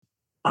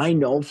I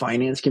know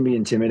finance can be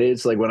intimidating.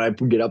 It's like when I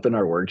get up in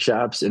our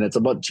workshops and it's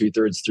about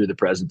 2/3 through the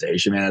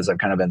presentation, man, as I've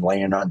kind of been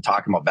laying on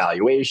talking about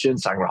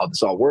valuations, talking about how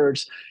this all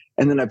works.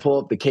 And then I pull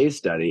up the case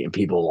study and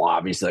people will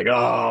obviously like,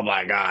 oh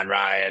my God,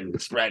 Ryan,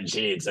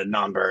 spreadsheets and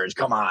numbers.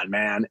 Come on,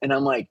 man. And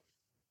I'm like,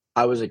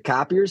 I was a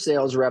copier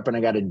sales rep and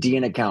I got a D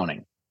in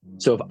accounting.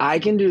 So if I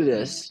can do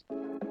this,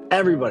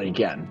 everybody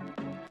can.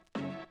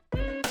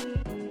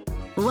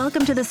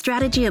 Welcome to the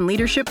Strategy and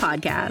Leadership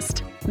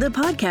Podcast, the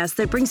podcast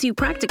that brings you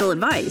practical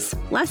advice,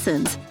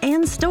 lessons,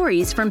 and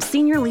stories from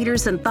senior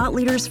leaders and thought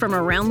leaders from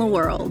around the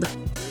world.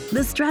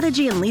 The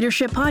Strategy and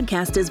Leadership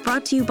Podcast is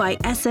brought to you by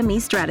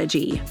SME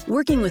Strategy,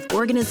 working with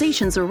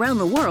organizations around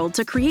the world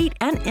to create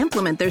and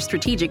implement their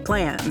strategic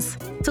plans.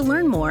 To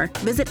learn more,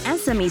 visit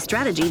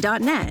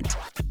SMEstrategy.net.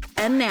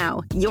 And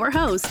now, your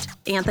host,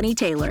 Anthony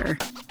Taylor.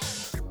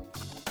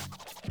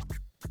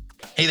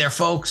 Hey there,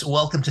 folks.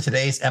 Welcome to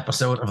today's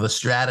episode of the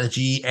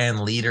Strategy and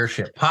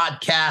Leadership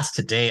Podcast.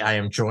 Today, I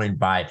am joined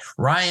by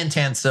Ryan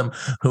Tansen,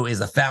 who is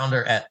the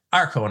founder at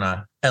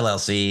Arkona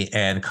LLC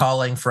and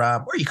calling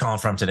from, where are you calling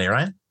from today,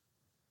 Ryan?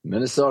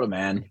 Minnesota,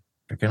 man.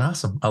 Freaking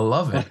awesome. I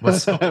love it.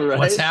 What's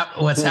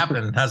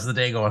happening? How's the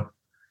day going?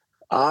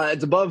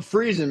 It's above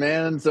freezing,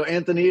 man. So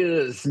Anthony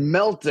is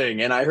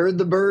melting, and I heard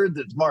the birds.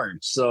 It's March,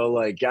 so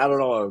I don't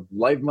know.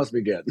 Life must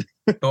be good.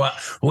 Well,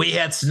 we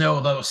had snow,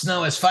 though.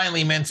 Snow is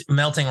finally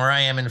melting where I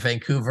am in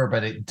Vancouver,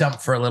 but it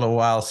dumped for a little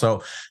while.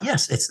 So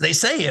yes, they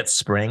say it's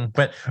spring.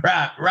 But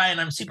Ryan,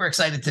 I'm super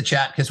excited to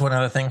chat because one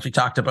of the things we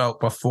talked about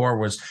before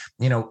was,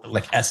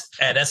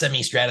 at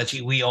SME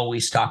Strategy, we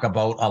always talk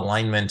about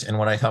alignment. And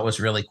what I thought was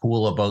really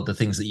cool about the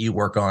things that you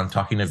work on,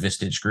 talking to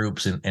Vistage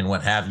groups and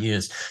what have you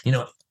is,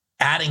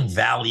 adding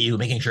value,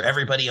 making sure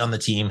everybody on the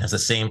team has the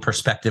same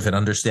perspective and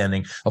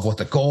understanding of what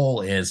the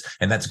goal is,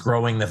 and that's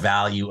growing the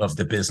value of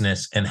the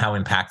business and how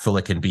impactful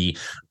it can be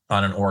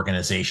on an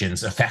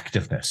organization's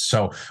effectiveness.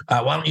 So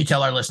why don't you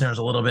tell our listeners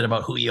a little bit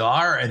about who you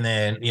are and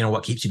then,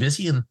 what keeps you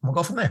busy, and we'll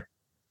go from there.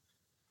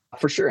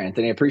 For sure,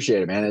 Anthony. I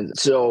appreciate it, man. And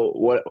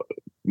so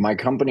my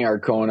company,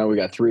 Arkona, we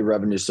got 3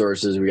 revenue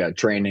sources. We got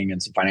training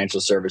and some financial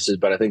services.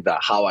 But I think that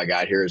how I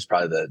got here is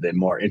probably the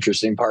more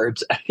interesting part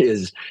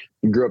is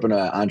grew up in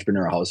an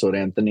entrepreneurial household,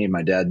 Anthony.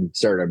 My dad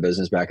started our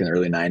business back in the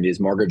early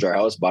 90s, mortgaged our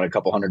house, bought a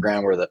couple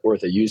 $100,000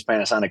 worth of used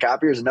Panasonic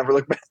copiers and never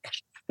looked back.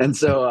 And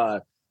so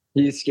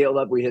he scaled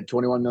up. We hit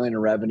 21 million in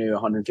revenue,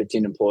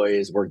 115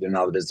 employees, worked in and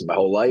out of the business my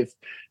whole life.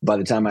 By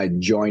the time I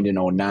joined in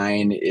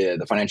 2009,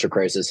 the financial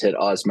crisis hit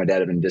us. My dad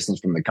had been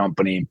distanced from the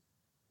company,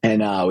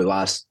 and we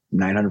lost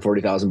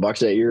 $940,000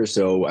 that year.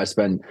 So I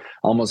spent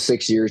almost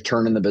 6 years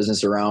turning the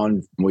business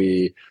around.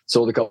 We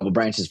sold a couple of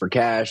branches for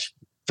cash,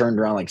 turned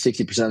around like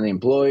 60% of the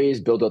employees,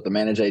 built out the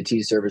managed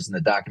IT service and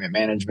the document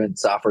management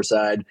software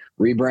side,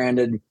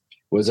 rebranded,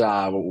 was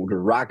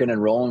rocking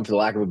and rolling, for the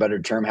lack of a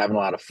better term, having a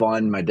lot of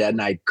fun. My dad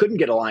and I couldn't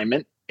get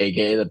alignment,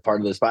 aka the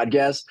part of this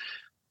podcast.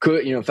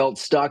 Felt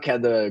stuck,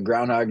 had the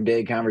Groundhog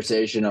Day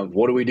conversation of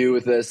what do we do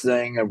with this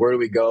thing? Where do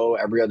we go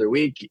every other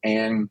week?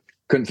 And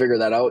couldn't figure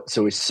that out.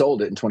 So we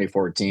sold it in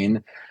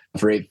 2014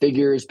 for 8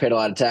 figures, paid a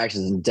lot of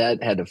taxes and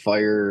debt, had to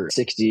fire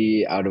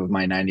 60 out of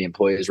my 90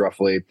 employees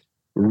roughly.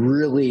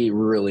 Really,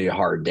 really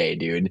hard day,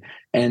 dude.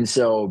 And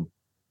so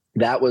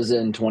that was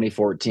in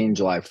 2014,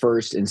 July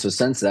 1st. And so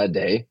since that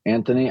day,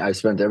 Anthony, I've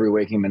spent every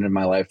waking minute of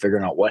my life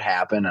figuring out what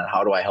happened and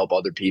how do I help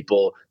other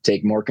people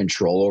take more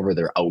control over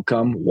their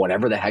outcome,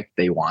 whatever the heck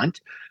they want.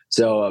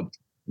 So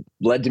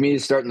led to me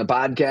starting the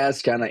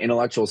podcast, kind of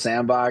intellectual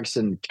sandbox,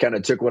 and kind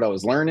of took what I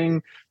was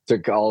learning,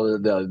 took all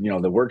of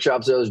the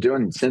workshops I was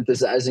doing, and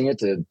synthesizing it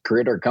to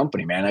create our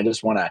company, man. I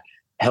just want to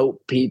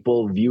help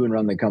people view and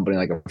run the company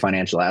like a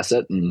financial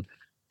asset, and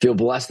feel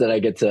blessed that I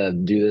get to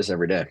do this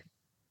every day.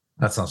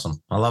 That's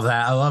awesome. I love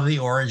that. I love the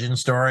origin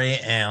story,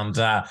 and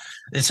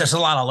it's just a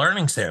lot of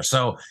learnings there.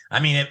 So,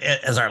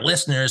 as our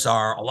listeners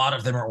are, a lot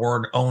of them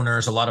are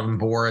owners, a lot of them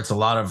boards, a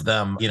lot of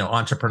them,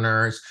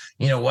 entrepreneurs.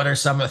 What are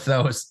some of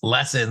those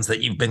lessons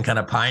that you've been kind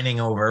of pining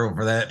over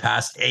the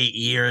past 8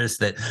 years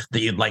that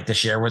you'd like to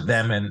share with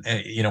them?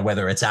 And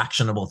whether it's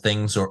actionable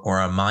things or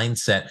a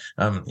mindset,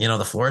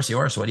 the floor is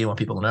yours. What do you want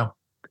people to know?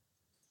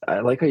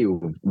 I like how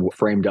you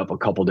framed up a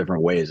couple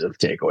different ways of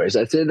takeaways.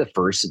 I'd say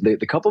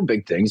the couple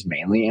big things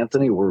mainly,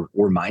 Anthony, were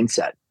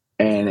mindset.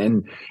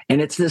 And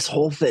it's this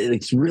whole thing.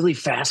 It's really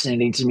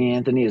fascinating to me,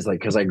 Anthony, is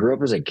because I grew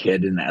up as a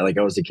kid and I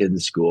was a kid in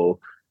school.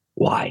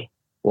 Why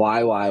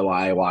are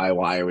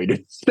we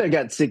doing this? I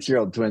got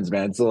 6-year-old twins,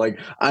 man. So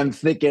I'm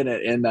thinking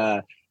it.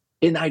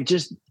 And I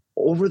just,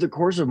 over the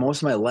course of most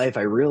of my life,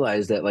 I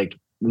realized that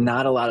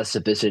not a lot of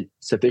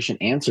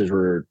sufficient answers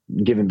were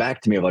given back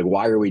to me of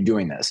why are we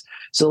doing this?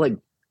 So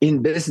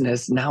in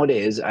business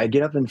nowadays, I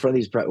get up in front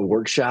of these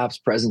workshops,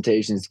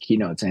 presentations,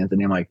 keynotes,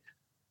 Anthony. I'm like,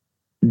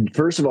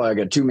 first of all, I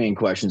got 2 main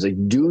questions.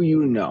 Do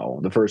you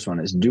know? The first one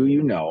is, do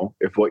you know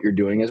if what you're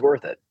doing is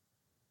worth it?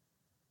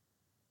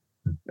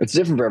 It's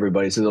different for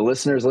everybody. So the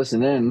listeners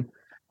listen in,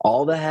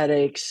 all the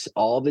headaches,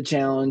 all the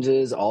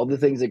challenges, all the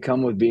things that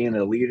come with being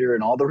a leader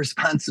and all the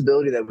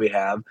responsibility that we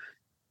have,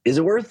 is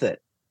it worth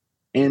it?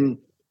 And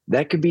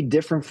that could be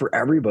different for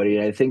everybody.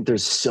 And I think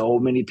there's so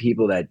many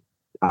people that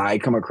I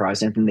come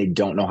across and they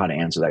don't know how to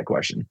answer that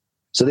question.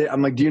 So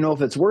I'm like, do you know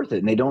if it's worth it?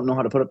 And they don't know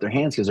how to put up their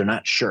hands because they're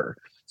not sure.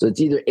 So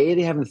it's either A,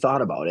 they haven't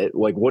thought about it.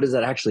 Like, what does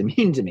that actually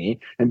mean to me?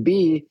 And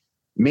B,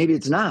 maybe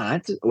it's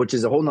not, which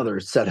is a whole nother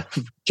set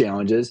of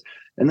challenges.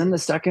 And then the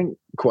second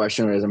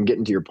question, as I'm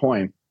getting to your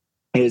point,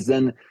 is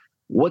then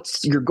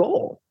what's your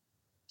goal?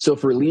 So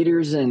for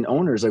leaders and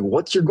owners, like,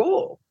 what's your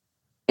goal?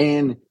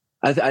 And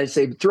I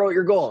say, throw out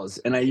your goals.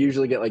 And I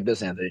usually get like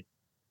this, Anthony: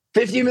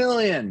 50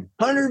 million,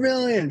 100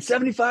 million,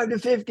 75 to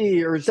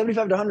 50 or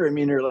 75 to 100. I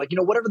mean, or like,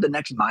 whatever the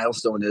next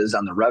milestone is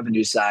on the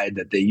revenue side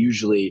that they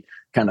usually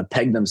kind of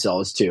peg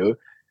themselves to.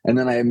 And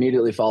then I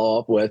immediately follow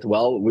up with,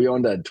 well, we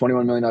owned a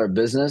 $21 million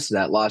business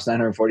that lost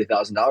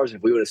 $940,000.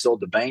 If we would have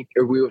sold the bank,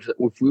 or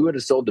if we would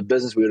have sold the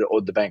business, we would have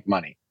owed the bank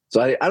money.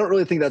 So I don't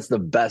really think that's the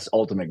best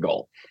ultimate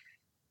goal.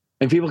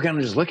 And people kind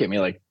of just look at me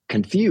like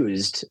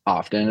confused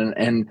often.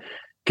 And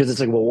because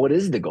it's like, well, what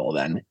is the goal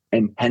then?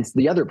 And hence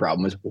the other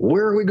problem is,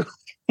 where are we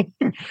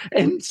going?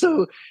 And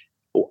so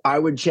I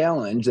would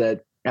challenge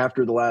that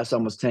after the last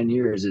almost 10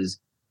 years is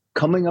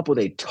coming up with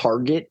a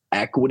target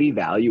equity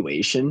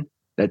valuation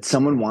that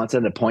someone wants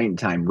at a point in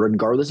time,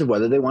 regardless of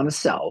whether they want to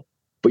sell.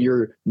 But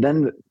you're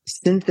then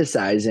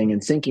synthesizing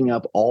and syncing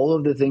up all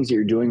of the things that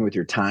you're doing with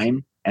your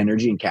time,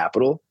 energy, and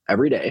capital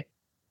every day,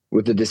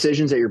 with the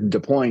decisions that you're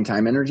deploying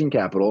time, energy, and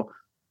capital,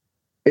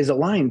 is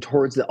aligned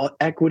towards the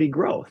equity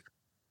growth.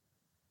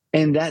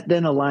 And that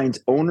then aligns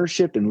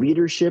ownership and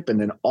leadership, and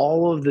then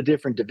all of the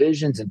different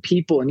divisions and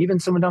people, and even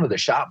someone down to the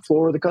shop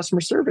floor or the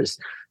customer service.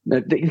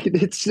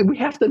 We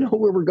have to know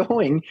where we're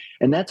going.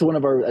 And that's one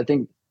of our, I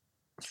think,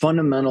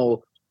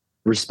 fundamental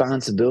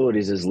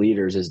responsibilities as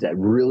leaders, is that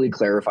really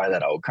clarify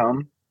that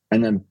outcome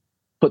and then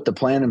put the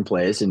plan in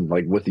place. And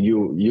like with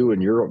you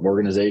and your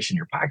organization,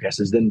 your podcast,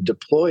 is then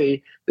deploy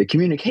the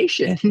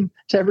communication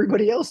to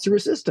everybody else through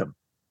a system.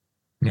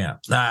 Yeah,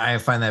 I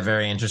find that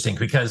very interesting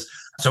because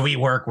so we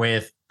work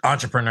with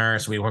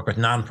entrepreneurs, we work with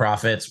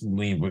nonprofits,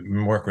 we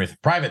work with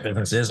private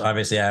businesses.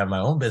 Obviously, I have my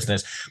own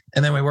business.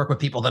 And then we work with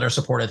people that are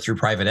supported through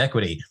private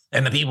equity.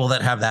 And the people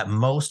that have that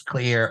most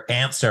clear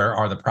answer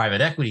are the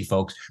private equity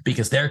folks,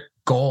 because their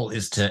goal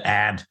is to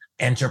add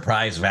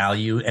enterprise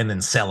value and then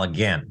sell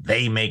again.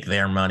 They make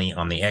their money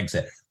on the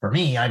exit. For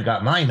me, I've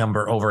got my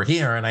number over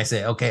here and I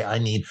say, okay, I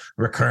need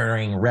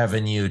recurring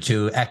revenue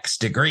to X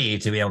degree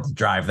to be able to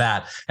drive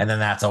that. And then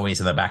that's always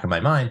in the back of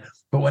my mind.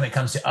 But when it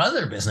comes to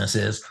other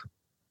businesses,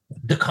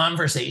 the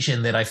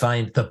conversation that I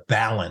find, the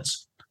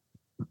balance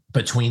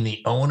between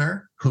the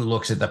owner who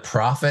looks at the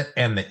profit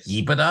and the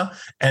EBITDA,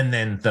 and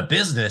then the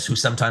business who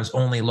sometimes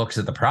only looks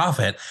at the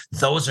profit,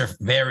 those are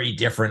very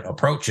different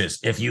approaches.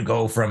 If you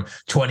go from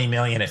 20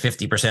 million at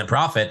 50%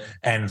 profit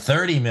and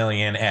 30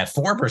 million at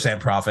 4%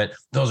 profit,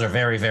 those are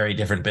very, very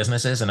different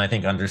businesses. And I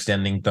think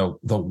understanding the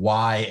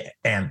why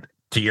and,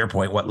 to your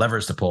point, what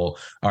levers to pull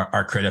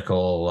are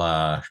critical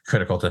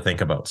to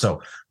think about.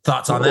 So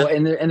thoughts on that?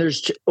 And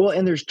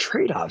there's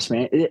trade-offs,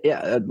 man.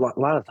 Yeah, a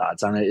lot of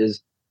thoughts on it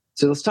is.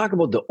 So let's talk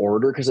about the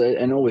order, because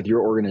I know with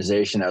your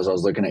organization, as I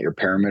was looking at your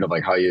pyramid of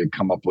like how you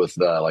come up with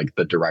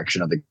the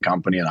direction of the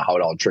company and how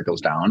it all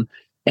trickles down,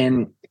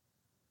 and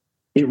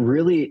it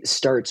really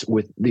starts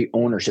with the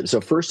ownership.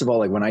 So first of all,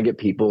 like when I get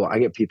people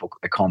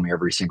that call me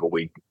every single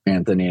week,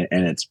 Anthony,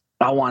 and it's,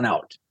 I want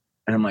out,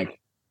 and I'm like,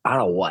 out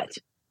of what?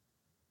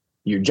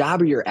 Your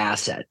job or your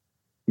asset?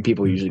 And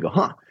people usually go,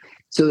 huh?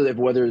 So that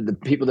whether the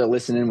people that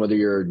listen in, whether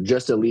you're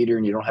just a leader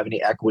and you don't have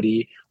any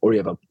equity or you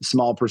have a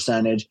small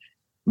percentage,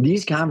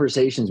 these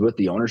conversations with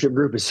the ownership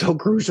group is so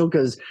crucial,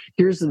 because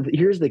here's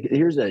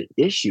the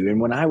issue. And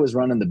when I was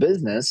running the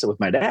business with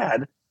my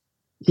dad,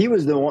 he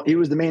was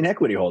the main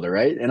equity holder,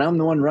 right? And I'm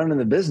the one running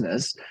the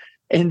business.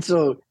 And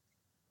so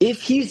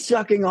if he's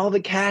sucking all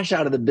the cash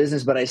out of the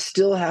business, but I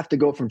still have to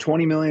go from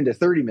 20 million to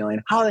 30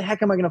 million, how the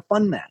heck am I going to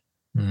fund that?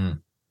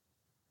 Mm.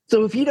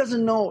 So if he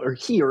doesn't know, or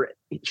he or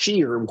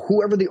she or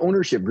whoever the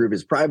ownership group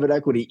is, private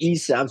equity,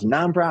 ESOPs,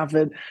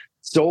 nonprofit,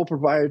 sole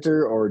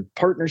proprietor, or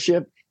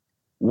partnership,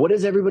 what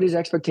is everybody's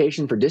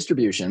expectation for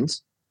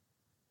distributions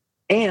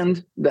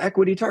and the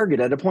equity target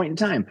at a point in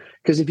time?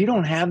 Because if you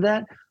don't have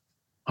that,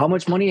 how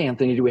much money,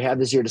 Anthony, do we have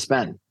this year to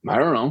spend? I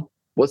don't know.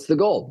 What's the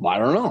goal? I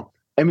don't know.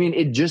 I mean,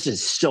 it just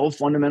is so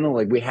fundamental.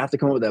 Like, we have to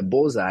come up with that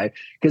bullseye,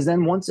 because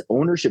then once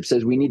ownership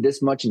says we need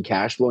this much in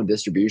cash flow and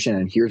distribution,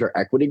 and here's our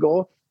equity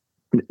goal,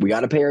 we got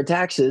to pay our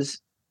taxes.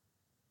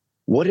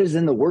 What is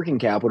in the working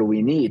capital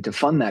we need to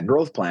fund that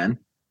growth plan?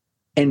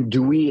 And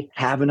do we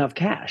have enough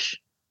cash?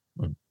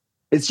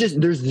 It's just,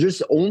 there's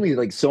just only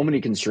like so many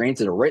constraints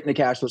that are right in the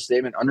cash flow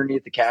statement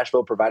underneath the cash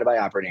flow provided by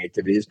operating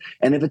activities.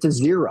 And if it's a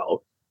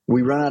zero,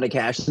 we run out of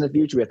cash in the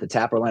future. We have to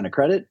tap our line of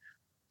credit,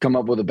 come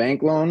up with a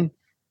bank loan,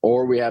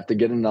 or we have to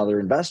get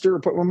another investor or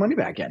put more money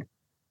back in.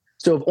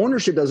 So if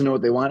ownership doesn't know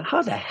what they want,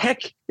 how the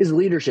heck is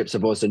leadership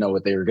supposed to know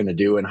what they're going to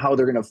do and how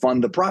they're going to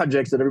fund the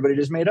projects that everybody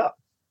just made up?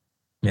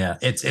 Yeah,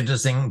 it's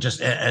interesting. Just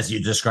as you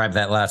described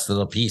that last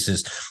little piece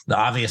is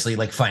obviously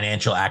like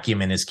financial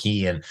acumen is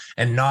key, and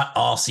not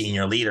all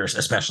senior leaders,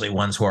 especially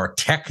ones who are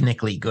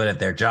technically good at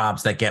their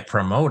jobs that get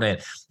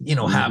promoted,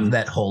 have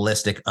that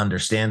holistic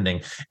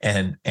understanding.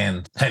 And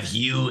have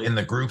you, in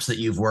the groups that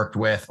you've worked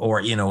with, or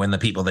in the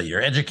people that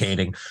you're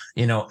educating,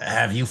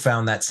 have you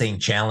found that same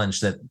challenge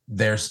that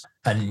there's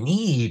a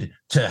need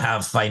to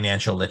have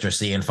financial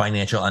literacy and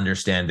financial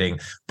understanding,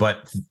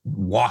 but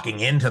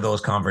walking into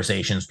those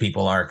conversations,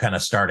 people are kind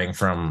of starting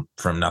from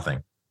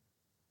nothing?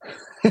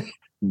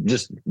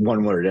 Just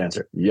one word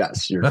answer.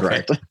 Yes, you're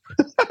correct.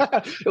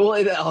 Well,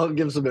 I'll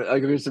give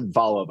some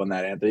follow up on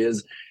that, Anthony.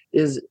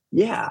 Is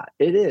yeah,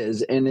 it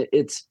is, and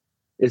it's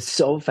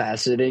so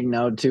fascinating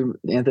now too,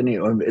 Anthony.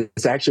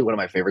 It's actually one of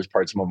my favorite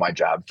parts of my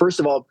job. First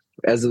of all,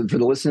 for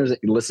the listeners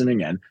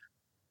listening in,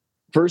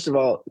 first of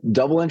all,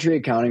 double entry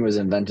accounting was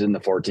invented in the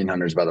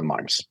 1400s by the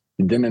monks.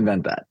 You didn't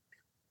invent that.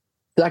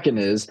 Second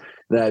is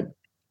that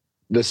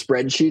the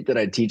spreadsheet that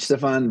I teach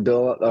stuff on,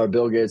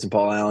 Bill Gates and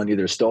Paul Allen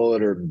either stole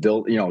it or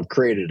built,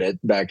 created it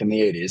back in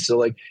the 80s. So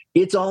like,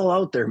 it's all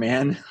out there,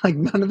 man. Like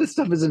none of this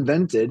stuff is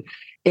invented.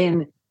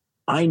 And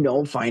I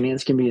know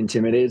finance can be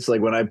intimidating. It's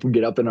like when I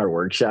get up in our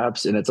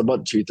workshops and it's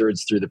about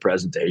 2/3 through the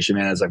presentation,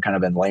 man, as I've kind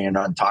of been laying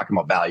on talking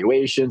about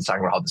valuations,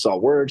 talking about how this all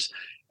works.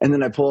 And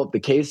then I pull up the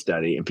case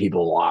study and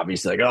people will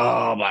obviously like,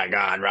 oh my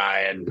God,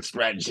 Ryan,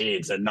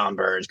 spreadsheets and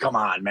numbers. Come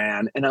on,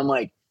 man. And I'm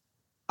like,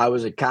 I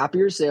was a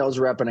copier sales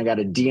rep and I got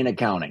a D in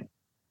accounting.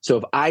 So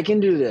if I can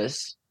do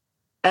this,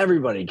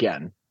 everybody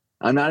can.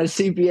 I'm not a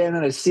CPA, I'm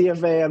not a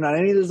CFA, I'm not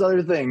any of those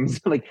other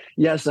things. Like,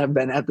 yes, I've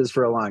been at this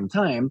for a long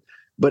time,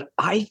 but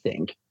I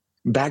think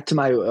back to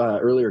my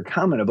earlier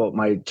comment about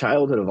my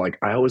childhood of like,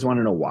 I always want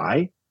to know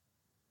why.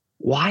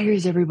 Why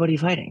is everybody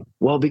fighting?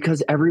 Well,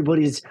 because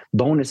everybody's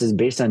bonus is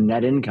based on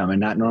net income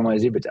and not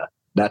normalized EBITDA.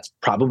 That's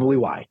probably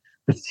why.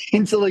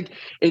 And so like,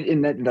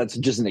 that's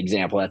just an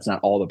example. That's not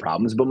all the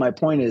problems. But my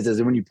point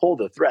is when you pull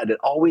the thread, it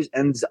always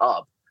ends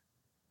up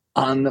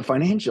on the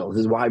financials.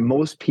 This is why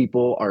most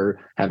people are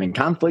having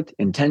conflict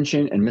and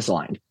tension and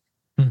misaligned.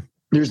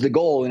 There's the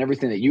goal and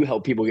everything that you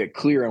help people get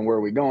clear on where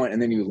we're going.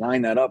 And then you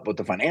line that up with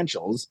the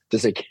financials to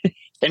say,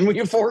 can we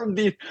afford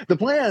the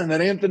plan that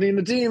Anthony and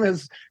the team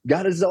has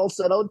got us all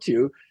set out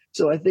to?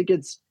 So I think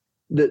it's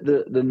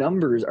the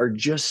numbers are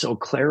just so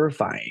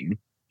clarifying.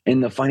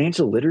 And the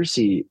financial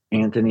literacy,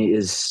 Anthony,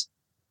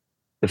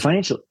 the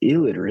financial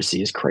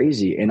illiteracy is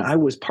crazy. And I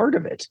was part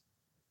of it.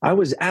 I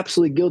was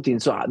absolutely guilty.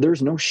 And so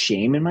there's no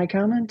shame in my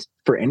comment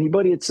for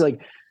anybody. It's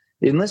like,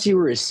 unless you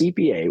were a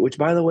CPA, which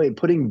by the way,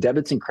 putting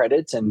debits and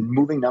credits and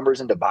moving numbers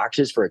into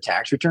boxes for a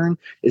tax return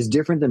is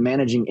different than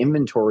managing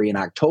inventory in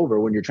October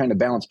when you're trying to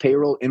balance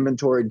payroll,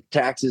 inventory,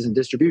 taxes, and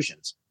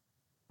distributions.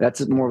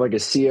 That's more like a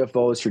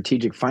CFO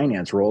strategic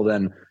finance role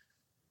than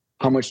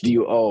how much do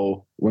you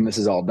owe when this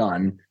is all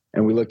done?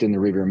 And we looked in the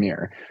rearview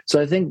mirror.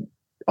 So I think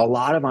a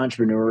lot of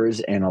entrepreneurs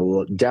and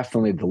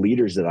definitely the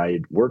leaders that I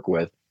work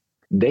with,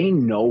 they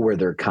know where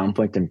their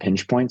conflict and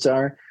pinch points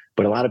are.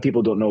 But a lot of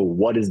people don't know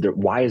why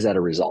is that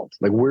a result?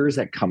 Like, where is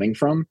that coming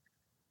from?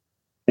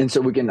 And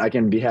so I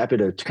can be happy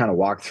to kind of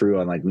walk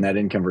through on like net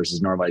income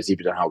versus normalized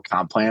EBITDA and how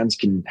comp plans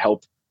can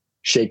help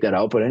shake that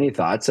out. But any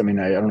thoughts? I mean,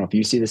 I don't know if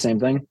you see the same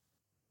thing.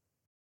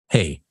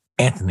 Hey,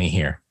 Anthony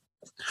here.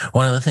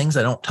 One of the things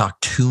I don't talk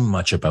too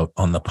much about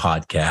on the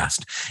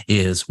podcast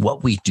is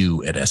what we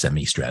do at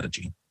SME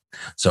Strategy.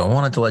 So I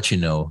wanted to let you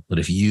know that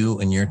if you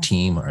and your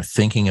team are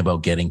thinking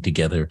about getting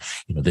together,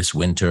 this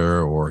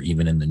winter or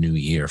even in the new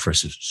year for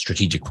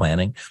strategic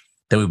planning,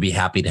 that we'd be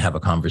happy to have a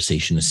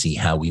conversation to see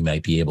how we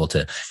might be able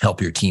to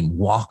help your team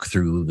walk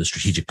through the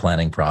strategic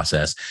planning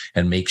process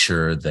and make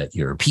sure that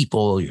your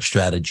people, your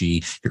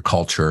strategy, your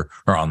culture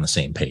are on the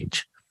same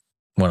page.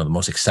 One of the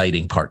most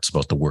exciting parts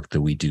about the work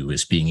that we do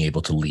is being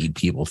able to lead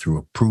people through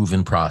a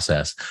proven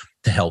process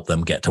to help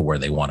them get to where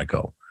they want to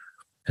go.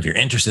 If you're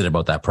interested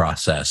about that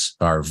process,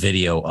 our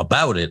video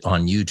about it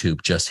on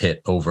YouTube just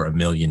hit over 1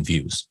 million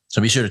views. So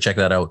be sure to check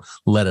that out.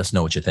 Let us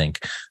know what you think.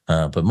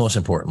 But most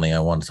importantly, I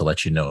wanted to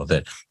let you know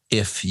that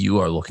if you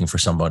are looking for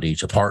somebody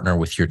to partner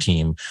with your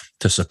team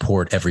to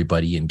support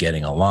everybody in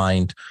getting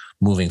aligned,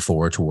 moving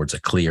forward towards a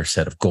clear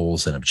set of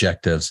goals and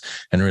objectives,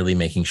 and really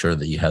making sure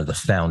that you have the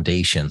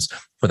foundations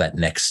for that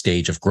next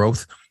stage of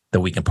growth,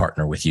 that we can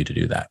partner with you to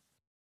do that.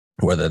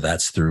 Whether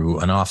that's through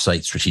an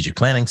offsite strategic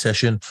planning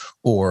session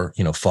or,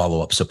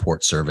 follow-up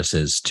support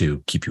services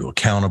to keep you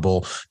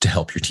accountable, to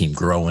help your team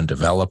grow and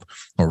develop,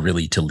 or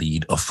really to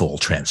lead a full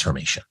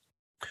transformation.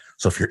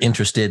 So if you're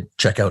interested,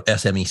 check out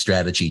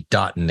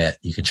smestrategy.net.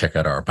 You can check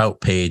out our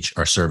about page,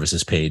 our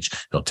services page.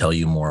 It'll tell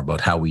you more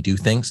about how we do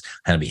things.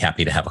 And I'd be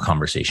happy to have a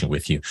conversation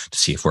with you to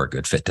see if we're a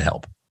good fit to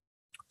help.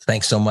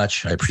 Thanks so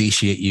much. I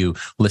appreciate you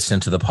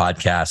listening to the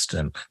podcast.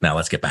 And now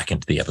let's get back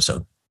into the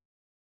episode.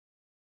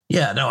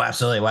 Yeah, no,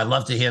 absolutely. Well, I'd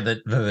love to hear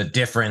the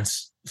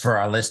difference for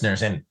our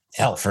listeners and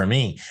hell for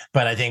me.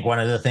 But I think one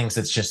of the things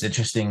that's just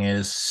interesting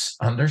is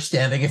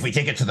understanding, if we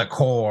take it to the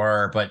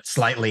core, but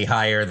slightly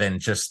higher than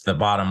just the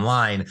bottom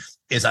line,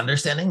 is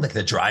understanding like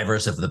the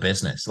drivers of the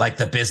business, like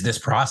the business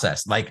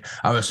process. Like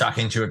I was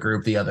talking to a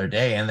group the other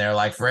day and they're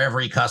like, for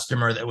every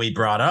customer that we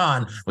brought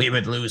on, we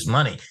would lose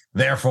money.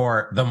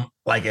 Therefore,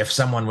 if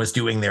someone was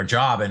doing their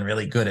job and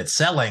really good at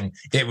selling,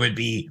 it would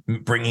be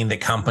bringing the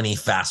company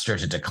faster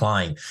to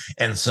decline.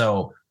 And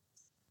so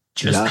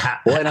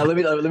let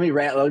me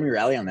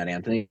rally on that,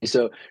 Anthony.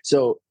 So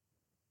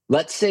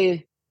let's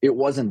say it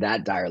wasn't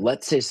that dire.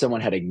 Let's say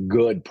someone had a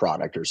good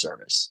product or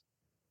service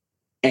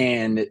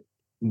and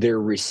their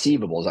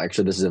receivables,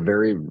 actually, this is a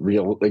very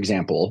real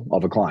example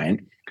of a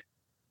client.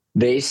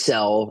 They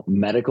sell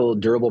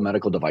durable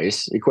medical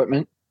device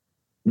equipment.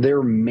 They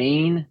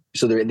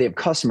have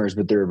customers,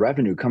 but their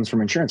revenue comes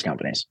from insurance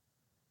companies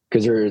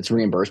because it's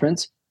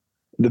reimbursements.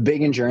 The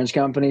big insurance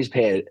companies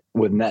pay it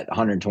with net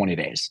 120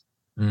 days.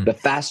 The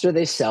faster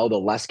they sell, the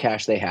less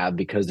cash they have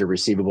because their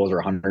receivables are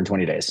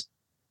 120 days.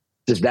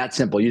 Just that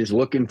simple. You just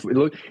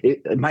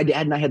my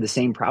dad and I had the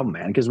same problem,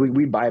 man, because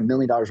we buy $1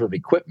 million worth of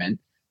equipment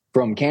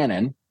from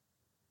Canon,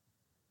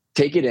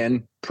 take it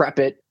in, prep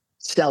it,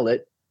 sell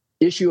it,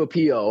 issue a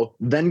PO,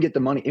 then get the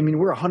money. I mean,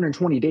 we're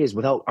 120 days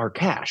without our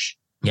cash.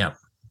 Yeah.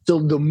 So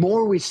the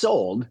more we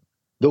sold,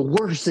 the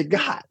worse it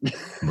got.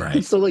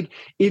 Right. So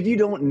if you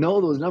don't know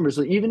those numbers,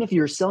 so even if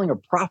you're selling a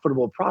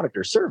profitable product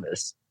or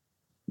service,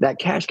 that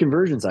cash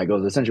conversion cycle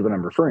is essentially what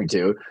I'm referring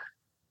to,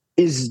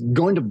 is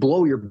going to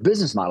blow your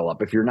business model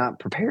up if you're not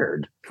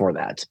prepared for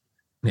that.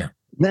 Yeah.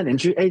 That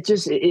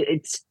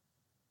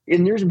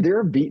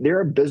there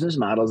are business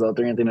models out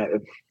there, Anthony.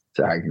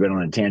 Sorry, I could go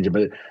on a tangent,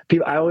 but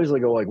people, I always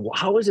go well,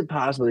 how is it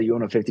possible that you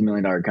own a $50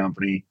 million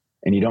company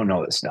and you don't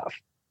know this stuff?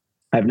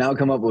 I've now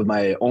come up with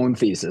my own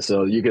thesis.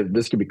 So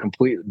this could be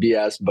complete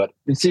BS, but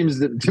it seems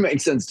to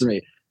make sense to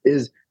me,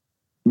 is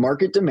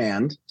market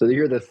demand. So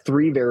here are the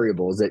three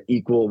variables that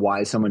equal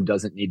why someone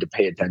doesn't need to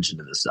pay attention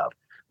to this stuff.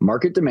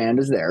 Market demand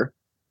is there.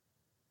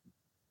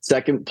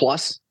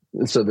 Plus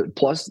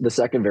the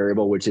second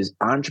variable, which is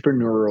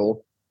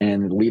entrepreneurial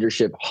and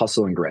leadership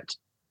hustle and grit.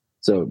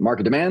 So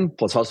market demand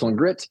plus hustle and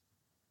grit,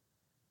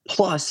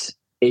 plus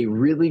a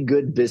really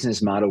good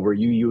business model where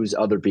you use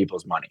other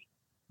people's money.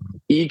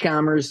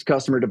 E-commerce,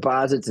 customer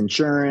deposits,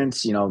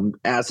 insurance,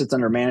 assets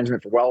under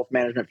management for wealth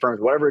management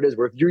firms, whatever it is,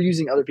 where if you're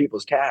using other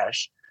people's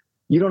cash,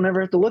 you don't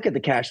ever have to look at the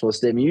cash flow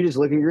statement. You just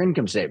look at your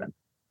income statement.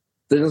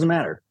 So it doesn't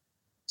matter.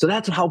 So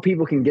that's how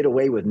people can get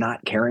away with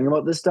not caring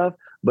about this stuff.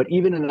 But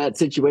even in that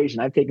situation,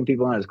 I've taken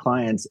people on as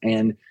clients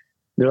and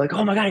they're like,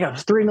 oh my God, I got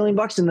 $3 million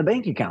in the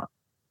bank account.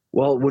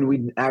 Well, when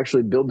we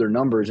actually build their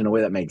numbers in a way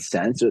that makes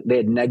sense, they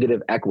had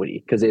negative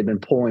equity because they'd been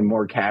pulling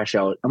more cash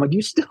out. I'm like,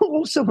 you still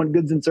owe someone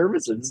goods and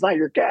services. It's not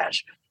your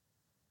cash.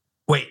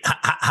 Wait,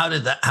 how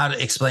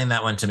to explain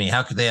that one to me?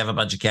 How could they have a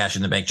bunch of cash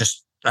in the bank?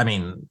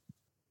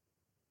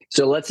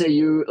 So let's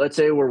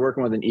say we're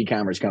working with an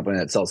e-commerce company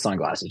that sells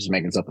sunglasses, just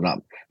making something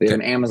up. They have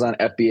an Amazon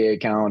FBA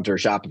account or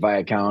Shopify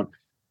account,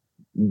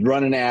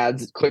 running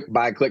ads, click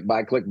buy,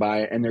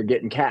 and they're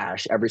getting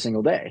cash every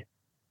single day.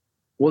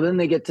 Well, then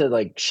they get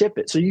to ship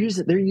it. So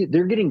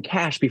they're getting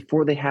cash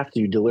before they have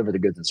to deliver the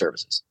goods and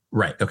services.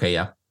 Right. Okay.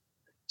 Yeah.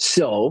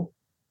 So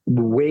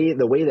the way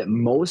that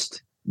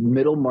most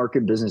middle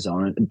market business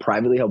owners and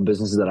privately held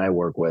businesses that I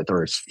work with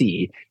or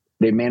see,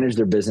 they manage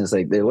their business.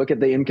 They look at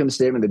the income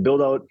statement, they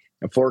build out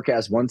a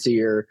forecast once a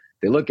year.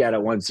 They look at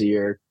it once a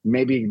year,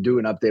 maybe do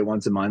an update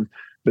once a month.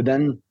 But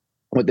then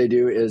what they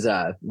do is,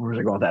 where was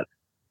I going with that?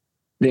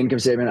 The income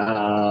statement.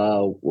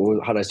 How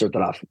did I start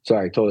that off?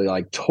 Sorry, totally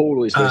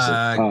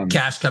spaced.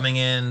 Cash coming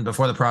in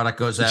before the product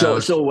goes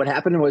out. So what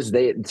happened was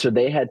they had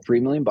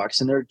 $3 million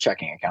in their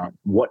checking account.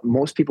 What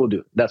most people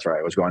do, that's where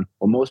I was going.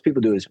 What most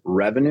people do is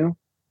revenue,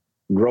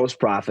 gross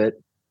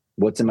profit,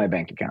 what's in my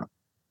bank account.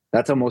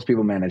 That's how most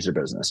people manage their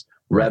business.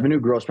 Right. Revenue,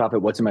 gross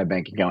profit, what's in my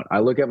bank account. I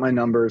look at my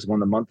numbers when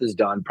the month is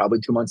done, probably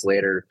 2 months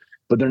later,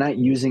 but they're not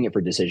using it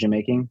for decision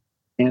making,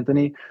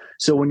 Anthony.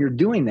 So when you're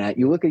doing that,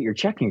 you look at your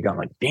checking account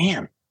like,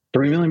 damn,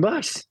 $3 million.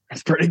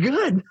 That's pretty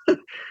good.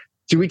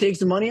 Should we take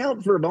some money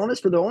out for a bonus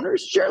for the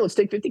owners? Sure, let's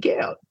take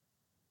 $50K out.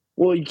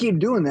 Well, you keep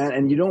doing that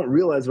and you don't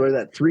realize where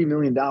that $3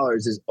 million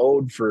is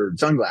owed for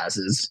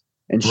sunglasses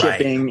and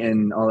shipping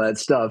and all that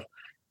stuff.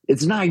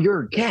 It's not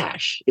your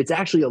cash. It's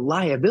actually a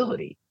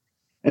liability.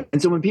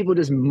 And so when people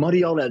just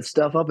muddy all that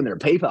stuff up in their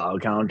PayPal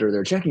account or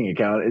their checking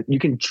account, you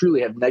can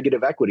truly have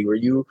negative equity where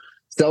you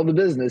sell the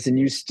business and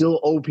you still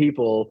owe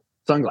people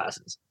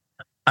sunglasses.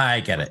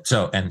 I get it.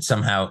 So, and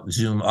somehow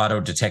Zoom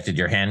auto detected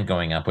your hand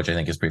going up, which I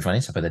think is pretty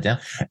funny. So put that down.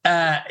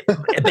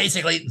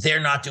 Basically, they're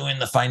not doing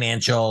the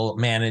financial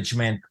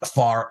management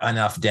far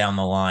enough down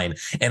the line.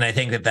 And I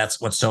think that's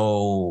what's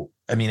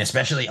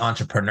especially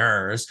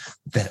entrepreneurs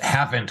that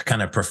haven't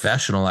kind of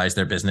professionalized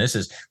their business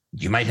is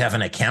you might have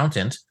an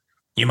accountant,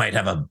 you might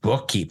have a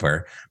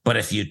bookkeeper, but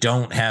if you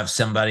don't have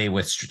somebody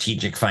with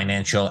strategic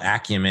financial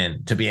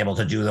acumen to be able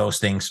to do those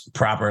things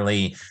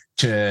properly,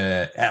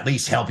 to at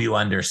least help you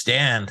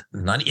understand,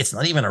 it's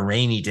not even a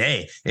rainy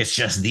day. It's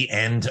just the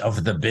end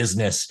of the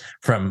business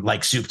from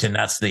soup to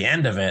nuts, the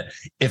end of it.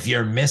 If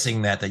you're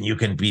missing that, then you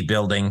can be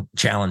building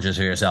challenges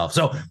for yourself.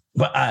 So,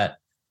 but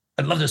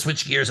I'd love to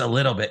switch gears a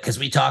little bit because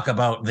we talk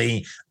about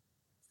the,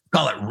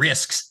 call it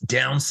risks,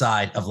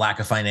 downside of lack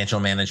of financial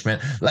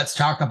management. Let's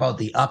talk about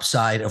the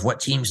upside of what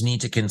teams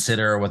need to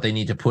consider, what they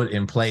need to put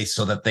in place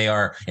so that they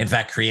are, in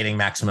fact, creating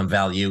maximum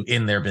value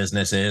in their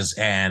businesses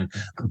and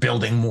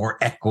building more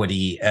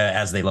equity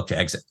as they look to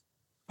exit,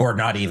 or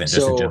not even,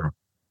 just in general.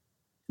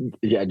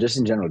 Yeah, just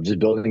in general, just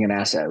building an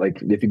asset. Like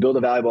if you build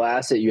a valuable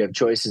asset, you have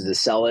choices to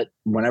sell it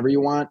whenever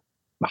you want,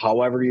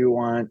 however you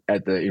want,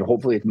 at the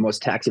hopefully the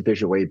most tax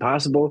efficient way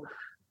possible.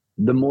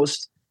 The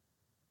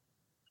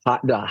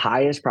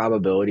highest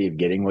probability of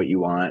getting what you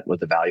want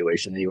with the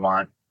valuation that you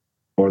want,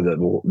 or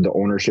the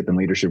ownership and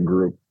leadership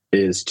group,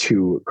 is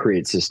to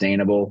create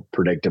sustainable,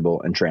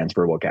 predictable, and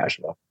transferable cash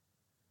flow.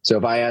 So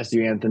if I asked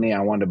you, Anthony,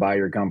 I wanted to buy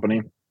your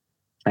company,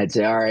 I'd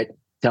say, all right,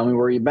 tell me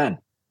where you've been.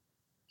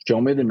 Show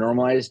me the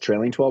normalized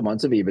trailing 12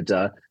 months of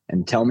EBITDA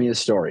and tell me a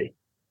story.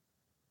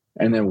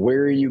 And then where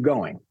are you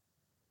going?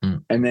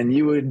 And then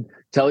you would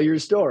tell your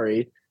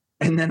story.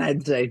 And then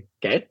I'd say,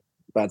 okay,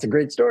 that's a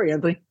great story,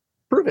 Anthony.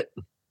 Prove it.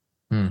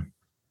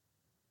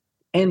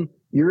 And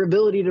your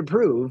ability to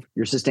prove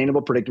your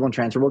sustainable, predictable, and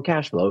transferable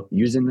cash flow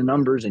using the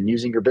numbers and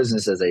using your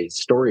business as a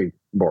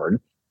storyboard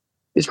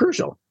is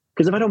crucial.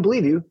 Because if I don't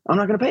believe you, I'm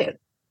not going to pay it.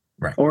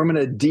 Right. Or I'm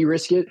going to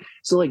de-risk it.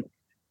 So like,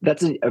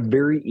 that's a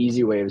very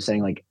easy way of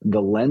saying like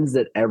the lens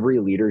that every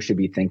leader should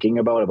be thinking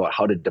about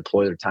how to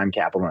deploy their time,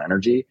 capital, and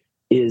energy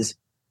is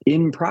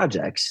in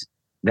projects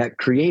that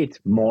create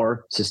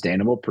more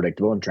sustainable,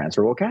 predictable, and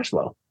transferable cash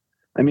flow.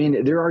 I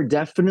mean, there are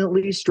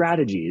definitely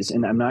strategies,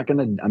 and I'm not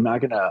gonna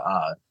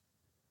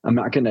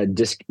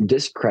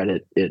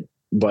discredit it,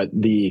 but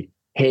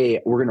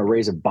hey, we're gonna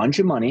raise a bunch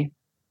of money,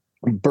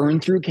 burn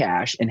through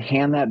cash, and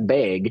hand that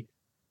bag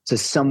to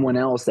someone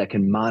else that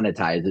can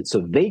monetize it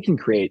so they can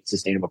create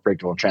sustainable,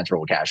 predictable, and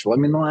transferable cash flow. I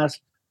mean, the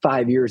last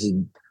 5 years is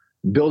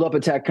build up a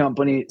tech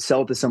company,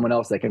 sell it to someone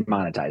else that can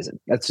monetize it.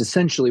 That's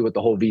essentially what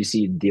the whole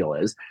VC deal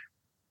is.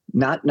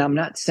 I'm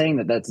not saying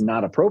that that's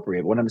not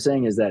appropriate. What I'm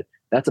saying is that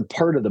that's a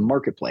part of the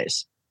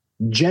marketplace.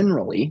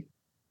 Generally,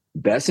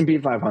 the S&P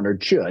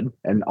 500 should,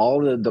 and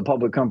all the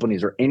public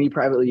companies or any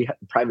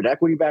private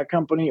equity-backed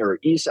company or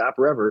ESOP,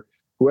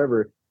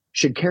 whoever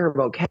should care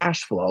about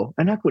cash flow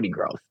and equity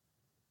growth.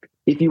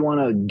 If you want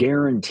to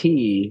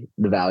guarantee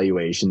the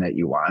valuation that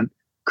you want,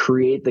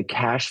 create the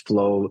cash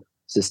flow,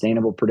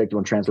 sustainable, predictable,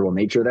 and transferable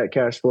nature of that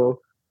cash flow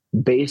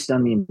based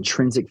on the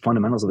intrinsic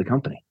fundamentals of the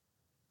company.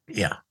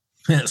 Yeah.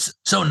 It's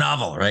so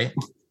novel, right?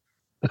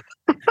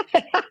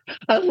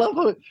 I love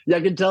it. Yeah,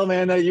 I can tell,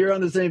 man, that you're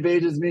on the same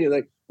page as me.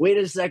 Like, wait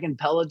a second,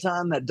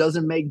 Peloton that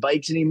doesn't make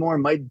bikes anymore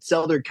might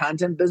sell their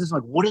content business.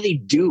 I'm like, what do they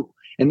do?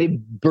 And they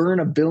burn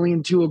 $1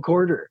 billion a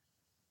quarter.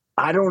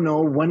 I don't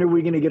know. When are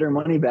we going to get our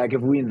money back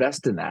if we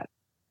invest in that?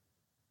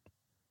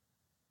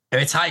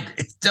 It's high.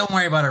 Don't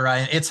worry about it,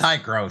 Ryan. It's high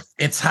growth.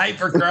 It's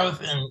hyper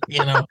growth.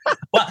 And,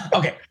 well,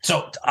 okay.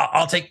 So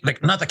I'll take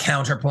not the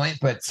counterpoint,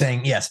 but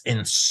saying, yes,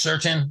 in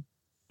certain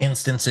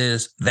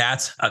instances,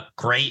 that's a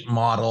great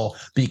model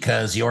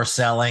because you're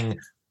selling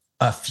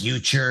a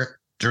future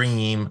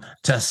dream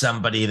to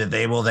somebody that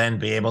they will then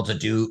be able to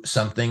do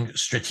something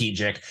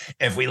strategic.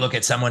 If we look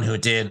at someone who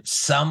did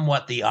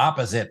somewhat the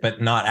opposite,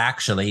 but not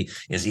actually,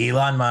 is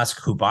Elon Musk,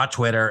 who bought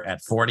Twitter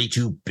at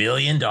 $42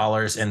 billion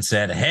and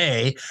said,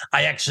 hey,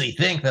 I actually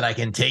think that I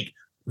can take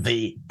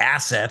the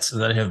assets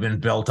that have been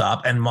built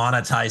up and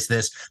monetize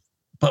this,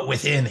 but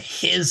within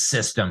his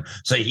system.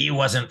 So he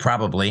wasn't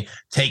probably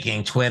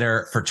taking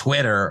Twitter for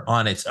Twitter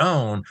on its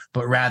own,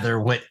 but rather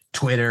what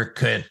Twitter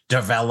could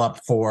develop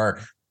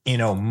for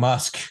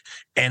Musk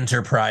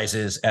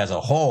enterprises as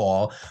a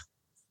whole.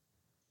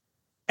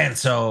 And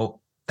so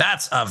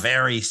that's a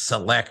very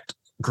select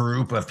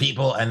group of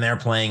people, and they're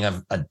playing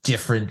a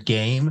different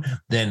game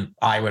than,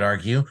 I would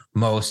argue,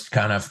 most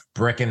kind of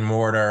brick and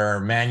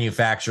mortar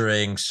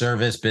manufacturing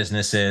service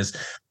businesses,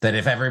 that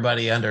if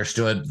everybody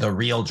understood the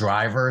real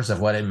drivers of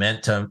what it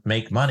meant to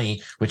make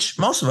money, which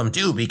most of them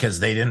do because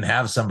they didn't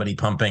have somebody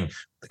pumping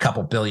a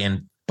couple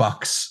 $billion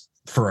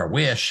for a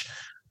wish,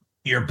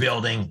 you're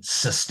building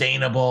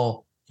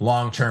sustainable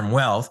long-term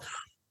wealth.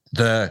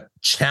 The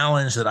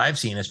challenge that I've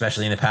seen,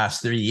 especially in the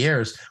past 3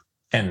 years,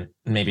 and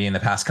maybe in the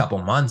past couple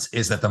months,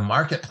 is that the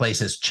marketplace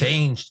has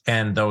changed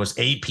and those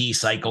AP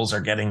cycles are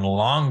getting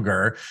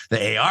longer.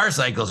 The AR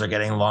cycles are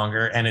getting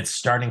longer, and it's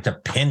starting to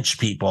pinch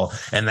people.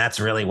 And that's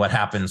really what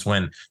happens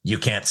when you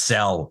can't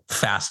sell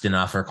fast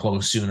enough or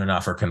close soon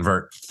enough or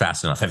convert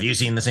fast enough. Have you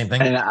seen the same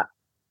thing?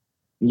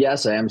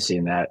 Yes, I am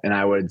seeing that. And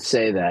I would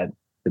say that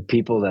the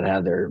people that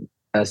have their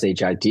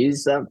SHIT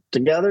stuff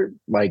together,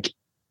 like,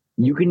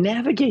 you can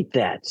navigate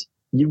that.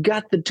 You've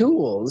got the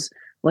tools.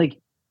 Like,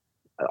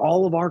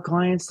 all of our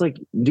clients, like,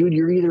 dude,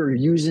 you're either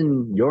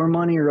using your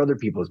money or other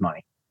people's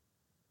money.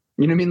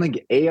 You know what I mean?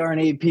 Like, AR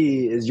and AP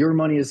is your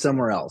money is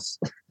somewhere else.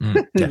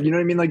 Yeah. You know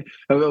what I mean? Like,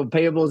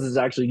 payables is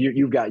actually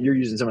you're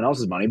using someone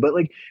else's money. But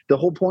like, the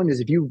whole point is,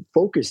 if you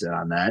focus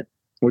on that,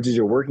 which is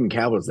your working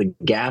capital, it's the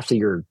gas of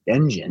your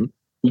engine,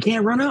 you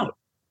can't run out.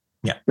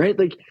 Yeah. Right.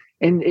 Like,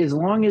 and as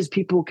long as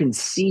people can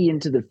see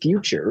into the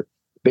future,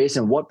 based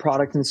on what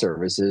products and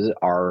services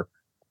are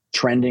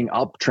trending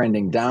up,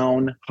 trending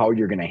down, how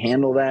you're going to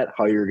handle that,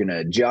 how you're going to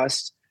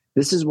adjust.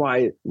 This is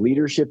why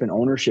leadership and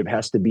ownership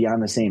has to be on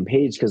the same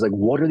page, because like,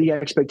 what are the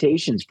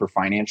expectations for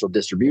financial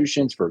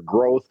distributions, for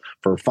growth,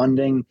 for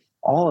funding,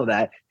 all of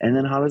that? And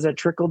then how does that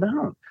trickle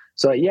down?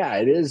 So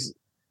yeah,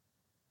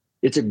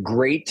 it's a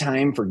great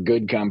time for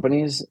good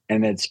companies,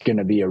 and it's going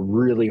to be a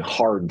really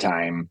hard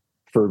time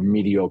for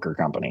mediocre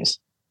companies.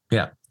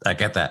 Yeah, I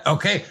get that.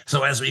 Okay,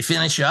 so as we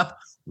finish up,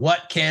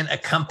 what can a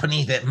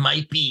company that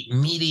might be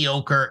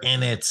mediocre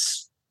in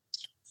its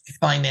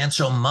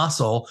financial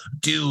muscle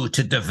do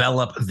to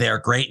develop their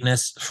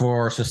greatness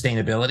for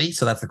sustainability?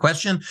 So that's the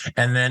question.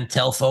 And then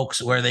tell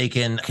folks where they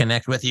can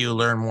connect with you,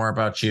 learn more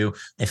about you,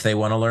 if they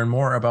want to learn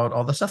more about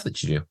all the stuff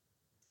that you do.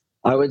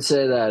 I would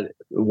say that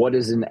what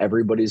is in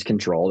everybody's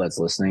control that's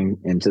listening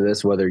into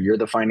this, whether you're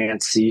the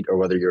finance seat or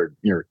whether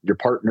your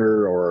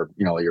partner or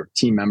your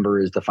team member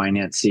is the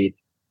finance seat,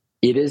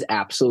 it is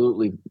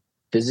absolutely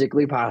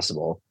physically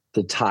possible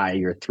to tie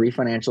your 3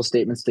 financial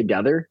statements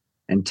together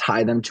and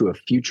tie them to a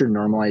future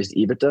normalized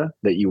EBITDA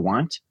that you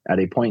want at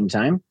a point in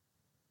time.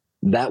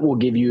 That will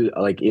give you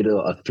a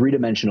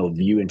 3-dimensional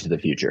view into the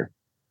future.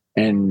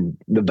 And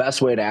the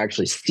best way to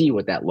actually see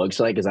what that looks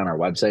like is on our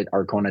website,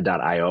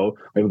 arkona.io.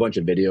 We have a bunch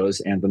of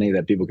videos, Anthony,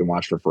 that people can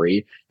watch for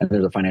free. And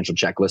there's a financial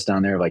checklist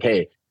on there of like,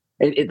 hey,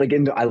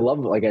 I love,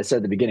 like I said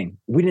at the beginning,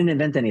 we didn't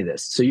invent any of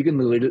this. So you can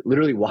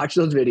literally watch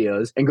those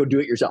videos and go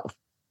do it yourself.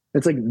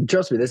 It's like,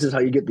 trust me, this is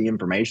how you get the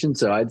information.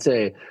 So I'd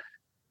say,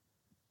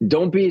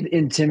 don't be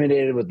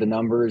intimidated with the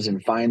numbers,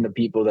 and find the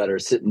people that are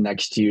sitting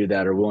next to you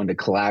that are willing to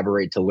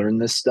collaborate to learn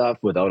this stuff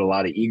without a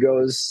lot of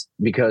egos,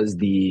 because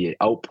the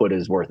output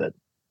is worth it.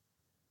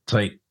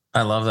 Sweet.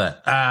 I love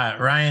that.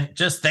 Ryan,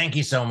 just thank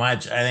you so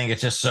much. I think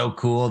it's just so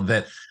cool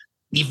that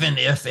even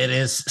if it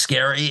is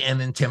scary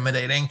and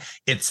intimidating,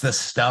 it's the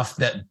stuff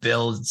that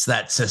builds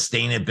that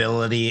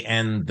sustainability.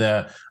 And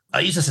I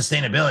use the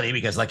sustainability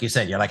because, like you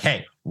said, you're like,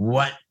 hey,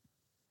 what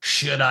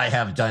should I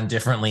have done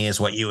differently is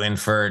what you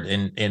inferred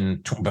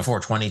in before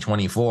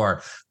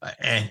 2024.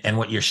 And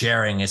what you're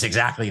sharing is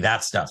exactly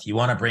that stuff. You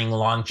want to bring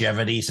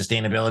longevity,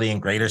 sustainability,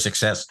 and greater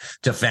success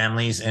to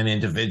families and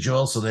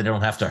individuals so they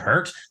don't have to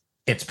hurt.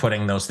 It's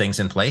putting those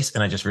things in place.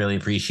 And I just really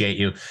appreciate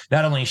you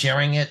not only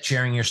sharing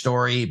your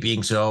story,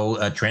 being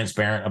so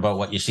transparent about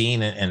what you've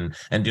seen and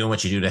doing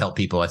what you do to help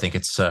people. I think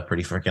it's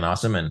pretty freaking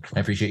awesome. And I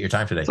appreciate your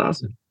time today. That's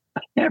awesome.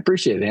 Yeah, I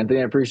appreciate it,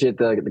 Anthony. I appreciate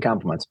the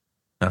compliments.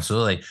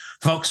 Absolutely.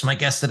 Folks, my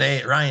guest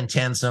today, Ryan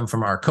Tansen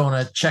from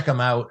Arkona. Check him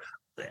out.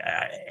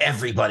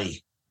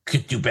 Everybody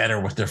could do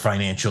better with their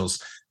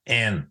financials.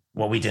 And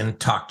what we didn't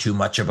talk too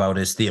much about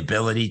is the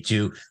ability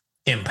to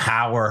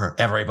empower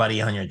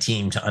everybody on your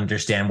team to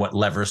understand what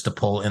levers to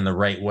pull in the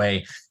right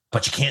way.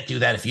 But you can't do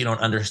that if you don't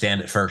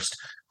understand it first.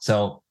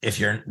 So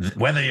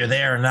whether you're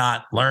there or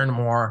not, learn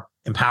more,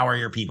 empower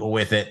your people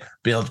with it,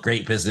 build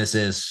great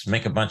businesses,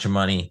 make a bunch of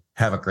money,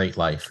 have a great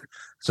life.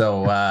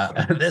 So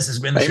this has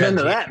been the Amen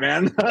to that,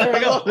 man. There we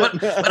go.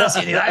 What else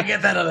do you need? I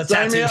get that on a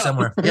tattoo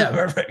somewhere. Yeah,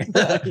 perfect.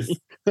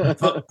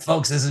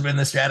 Folks, this has been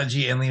the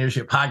Strategy and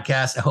Leadership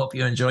Podcast. I hope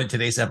you enjoyed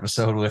today's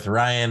episode with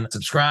Ryan.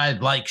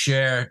 Subscribe, like,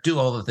 share, do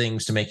all the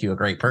things to make you a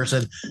great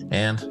person.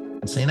 And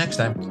I'll see you next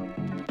time.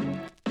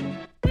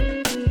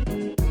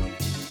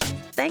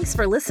 Thanks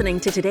for listening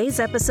to today's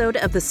episode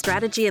of the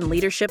Strategy and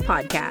Leadership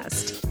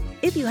Podcast.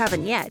 If you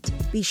haven't yet,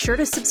 be sure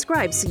to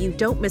subscribe so you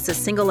don't miss a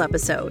single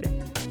episode.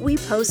 We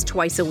post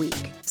twice a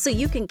week, so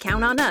you can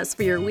count on us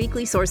for your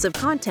weekly source of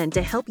content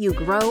to help you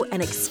grow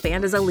and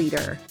expand as a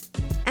leader.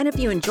 And if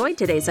you enjoyed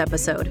today's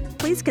episode,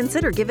 please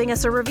consider giving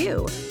us a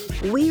review.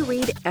 We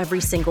read every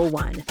single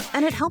one,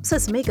 and it helps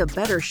us make a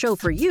better show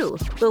for you,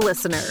 the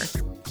listener.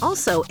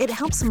 Also, it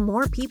helps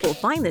more people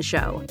find the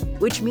show,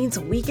 which means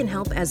we can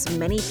help as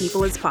many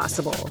people as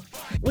possible.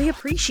 We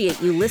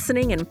appreciate you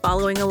listening and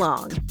following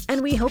along,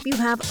 and we hope you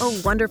have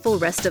a wonderful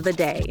rest of the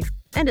day.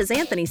 And as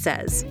Anthony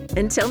says,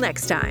 until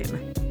next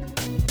time.